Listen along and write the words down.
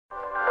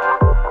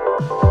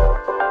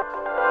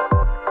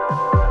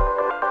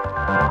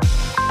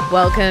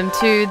Welcome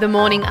to the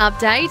morning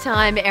update.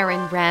 I'm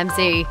Erin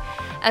Ramsey.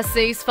 A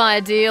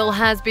ceasefire deal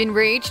has been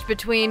reached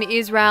between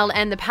Israel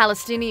and the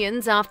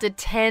Palestinians after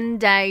 10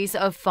 days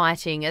of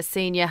fighting. A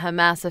senior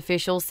Hamas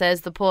official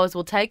says the pause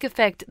will take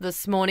effect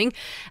this morning.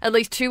 At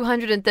least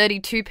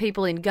 232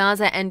 people in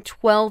Gaza and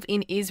 12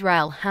 in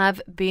Israel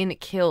have been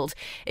killed.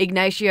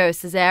 Ignacio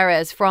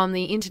Cesares from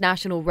the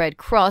International Red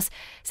Cross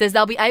says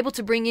they'll be able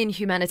to bring in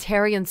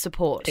humanitarian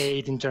support.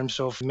 Aid in terms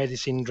of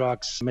medicine,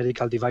 drugs,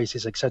 medical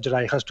devices,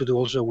 etc. It has to do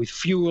also with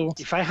fuel.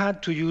 If I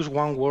had to use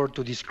one word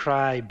to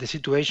describe the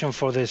situation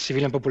for the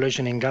civilian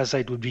population in Gaza,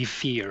 it would be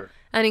fear.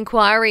 An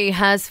inquiry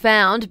has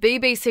found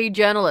BBC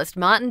journalist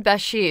Martin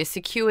Bashir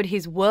secured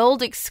his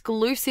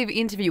world-exclusive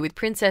interview with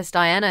Princess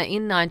Diana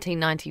in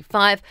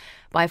 1995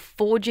 by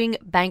forging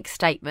bank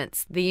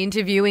statements. The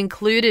interview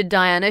included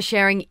Diana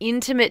sharing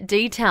intimate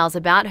details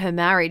about her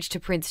marriage to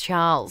Prince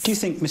Charles. Do you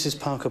think Mrs.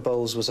 Parker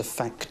Bowles was a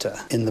factor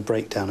in the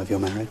breakdown of your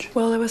marriage?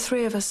 Well, there were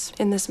 3 of us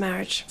in this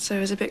marriage, so it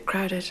was a bit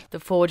crowded.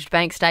 The forged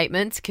bank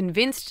statements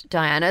convinced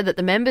Diana that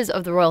the members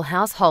of the royal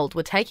household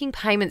were taking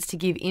payments to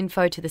give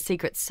info to the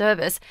Secret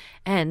Service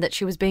and that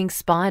she was being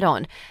spied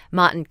on.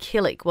 Martin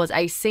Killick was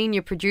a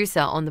senior producer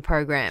on the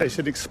program. It's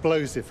an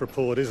explosive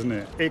report, isn't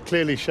it? It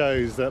clearly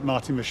shows that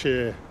Martin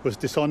Bashir was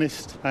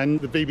dishonest and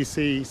the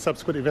BBC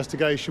subsequent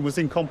investigation was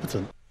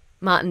incompetent.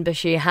 Martin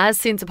Bashir has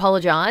since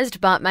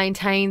apologised but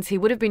maintains he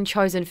would have been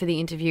chosen for the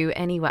interview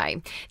anyway.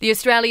 The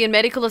Australian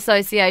Medical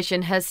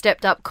Association has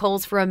stepped up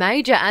calls for a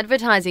major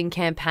advertising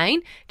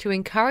campaign to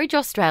encourage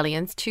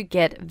Australians to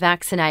get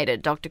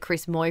vaccinated. Dr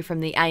Chris Moy from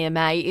the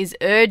AMA is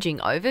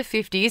urging over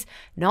 50s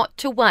not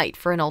to wait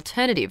for an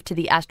alternative to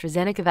the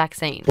AstraZeneca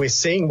vaccine. We're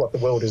seeing what the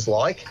world is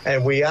like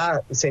and we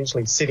are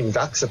essentially sitting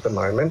ducks at the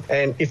moment.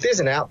 And if there's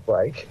an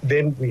outbreak,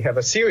 then we have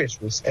a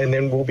serious risk and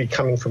then we'll be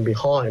coming from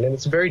behind and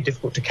it's very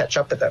difficult to catch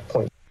up at that point.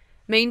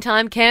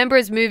 Meantime,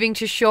 Canberra's moving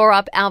to shore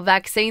up our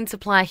vaccine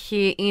supply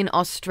here in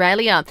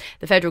Australia.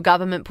 The federal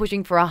government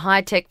pushing for a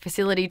high-tech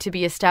facility to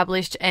be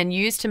established and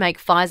used to make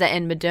Pfizer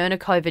and Moderna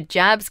COVID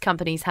jabs.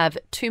 Companies have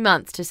 2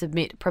 months to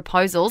submit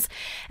proposals.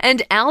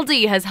 And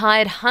Aldi has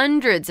hired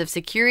hundreds of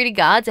security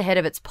guards ahead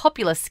of its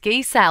popular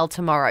ski sale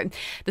tomorrow.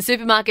 The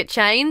supermarket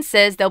chain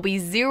says there'll be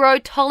zero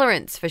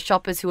tolerance for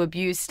shoppers who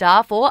abuse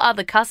staff or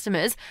other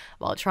customers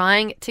while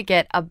trying to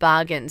get a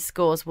bargain.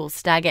 Scores will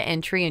stagger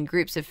entry in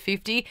groups of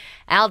 50.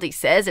 Aldi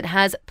says it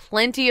has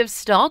plenty of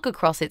stock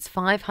across its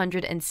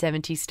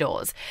 570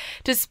 stores.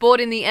 To sport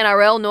in the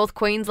NRL, North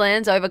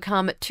Queensland's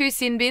overcome 2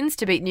 sin bins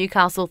to beat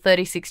Newcastle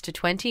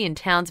 36-20 in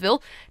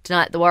Townsville.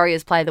 Tonight the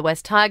Warriors play the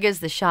West Tigers,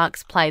 the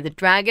Sharks play the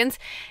Dragons.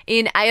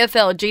 In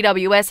AFL,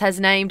 GWS has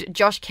named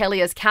Josh Kelly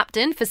as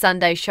captain for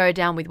Sunday's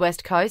showdown with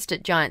West Coast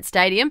at Giant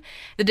Stadium.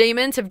 The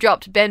Demons have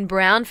dropped Ben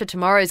Brown for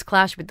tomorrow's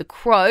clash with the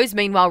Crows.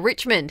 Meanwhile,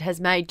 Richmond has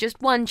made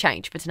just one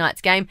change for tonight's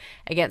game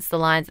against the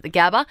Lions at the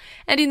Gabba.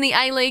 And in the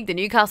A-League, the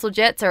Newcastle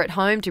Jets are at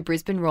home to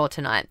Brisbane Roar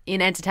tonight.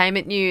 In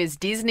entertainment news,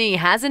 Disney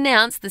has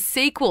announced the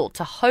sequel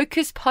to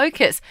Hocus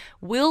Pocus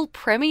will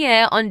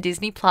premiere on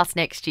Disney Plus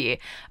next year.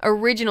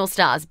 Original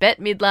stars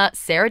Bette Midler,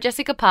 Sarah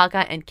Jessica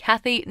Parker and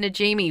Kathy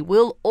Najimy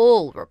will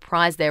all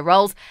reprise their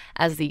roles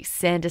as the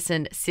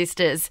Sanderson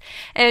sisters.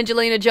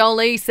 Angelina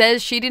Jolie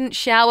says she didn't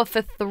shower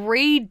for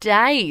 3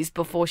 days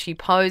before she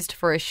posed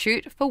for a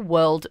shoot for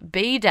World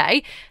Bee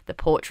Day. The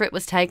portrait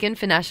was taken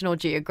for National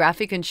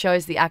Geographic and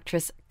shows the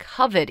actress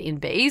covered in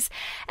bees.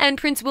 And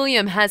Prince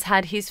William has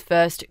had his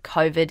first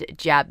COVID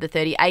jab. The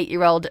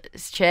 38-year-old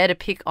shared a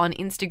pic on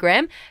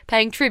Instagram,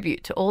 paying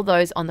tribute to all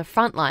those on the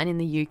front line in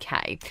the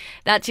UK.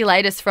 That's your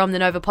latest from the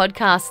Nova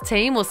Podcast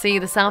team. We'll see you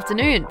this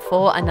afternoon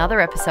for another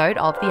episode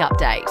of The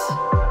Update.